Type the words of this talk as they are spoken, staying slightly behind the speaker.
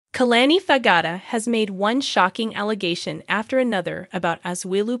Kalani has made one shocking allegation after another about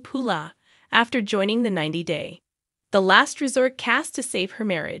Asuelu Pula after joining the 90-day The Last Resort cast to save her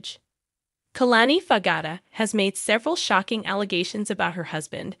marriage. Kalani has made several shocking allegations about her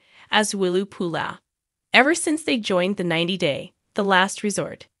husband, Asuelu Pula, ever since they joined the 90-day The Last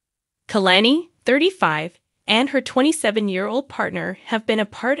Resort. Kalani, 35, and her 27-year-old partner have been a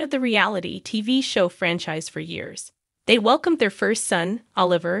part of the reality TV show franchise for years. They welcomed their first son,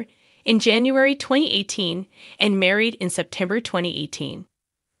 Oliver, in January 2018 and married in September 2018.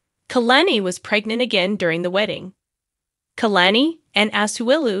 Kalani was pregnant again during the wedding. Kalani and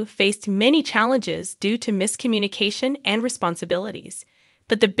Asuelu faced many challenges due to miscommunication and responsibilities,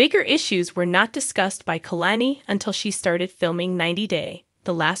 but the bigger issues were not discussed by Kalani until she started filming 90-day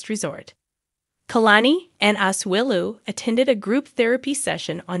The Last Resort. Kalani and Asuelu attended a group therapy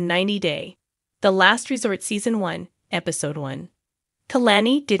session on 90-day The Last Resort Season 1, Episode 1.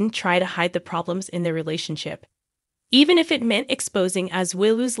 Kalani didn't try to hide the problems in their relationship, even if it meant exposing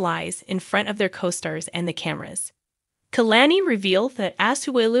Asuelu's lies in front of their co-stars and the cameras. Kalani revealed that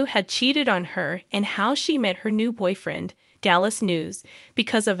Asuelu had cheated on her and how she met her new boyfriend, Dallas News,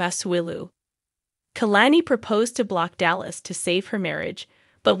 because of Asuelu. Kalani proposed to block Dallas to save her marriage,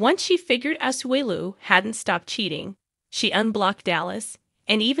 but once she figured Asuelu hadn't stopped cheating, she unblocked Dallas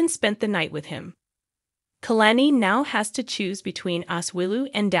and even spent the night with him. Kalani now has to choose between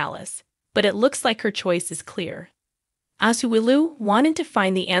Asuelu and Dallas, but it looks like her choice is clear. Asuelu wanted to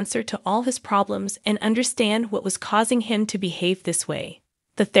find the answer to all his problems and understand what was causing him to behave this way.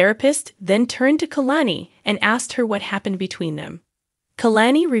 The therapist then turned to Kalani and asked her what happened between them.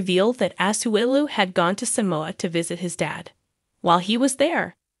 Kalani revealed that Asuelu had gone to Samoa to visit his dad. While he was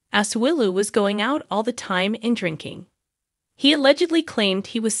there, Asuelu was going out all the time and drinking. He allegedly claimed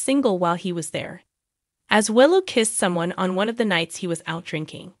he was single while he was there. Asuelu kissed someone on one of the nights he was out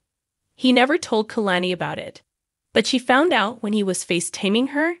drinking. He never told Kalani about it, but she found out when he was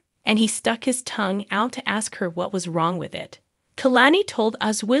FaceTiming her, and he stuck his tongue out to ask her what was wrong with it. Kalani told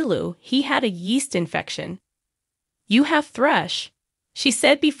Asuelu he had a yeast infection. "You have thrush," she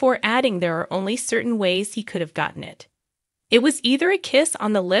said before adding there are only certain ways he could have gotten it. It was either a kiss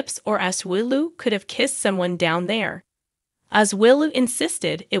on the lips or Asuelu could have kissed someone down there. Asuelu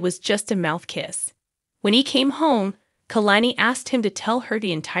insisted it was just a mouth kiss. When he came home, Kalani asked him to tell her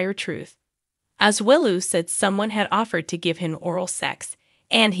the entire truth. Asuelu said someone had offered to give him oral sex,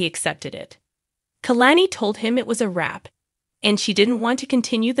 and he accepted it. Kalani told him it was a wrap, and she didn't want to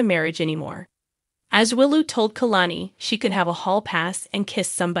continue the marriage anymore. Asuelu told Kalani she could have a hall pass and kiss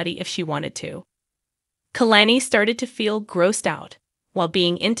somebody if she wanted to. Kalani started to feel grossed out while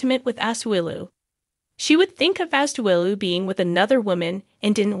being intimate with Asuelu. She would think of Asuelu being with another woman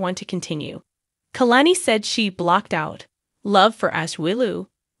and didn't want to continue. Kalani said she blocked out love for Asuelu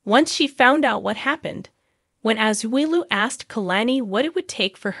once she found out what happened. When Asuelu asked Kalani what it would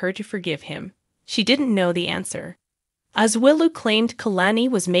take for her to forgive him, she didn't know the answer. Asuelu claimed Kalani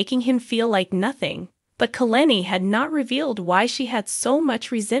was making him feel like nothing, but Kalani had not revealed why she had so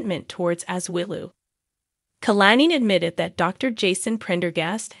much resentment towards Asuelu. Kalani admitted that Dr. Jason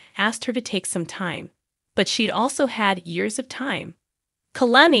Prendergast asked her to take some time, but she'd also had years of time.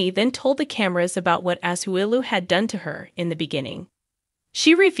 Kalani then told the cameras about what Asuelu had done to her in the beginning.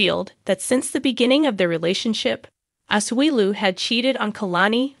 She revealed that since the beginning of their relationship, Asuelu had cheated on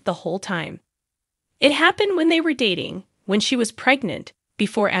Kalani the whole time. It happened when they were dating, when she was pregnant,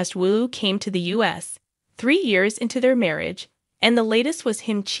 before Asuelu came to the U.S., 3 years into their marriage, and the latest was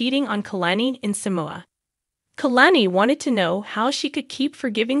him cheating on Kalani in Samoa. Kalani wanted to know how she could keep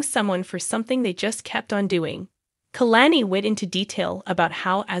forgiving someone for something they just kept on doing. Kalani went into detail about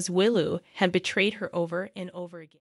how Asuelu had betrayed her over and over again.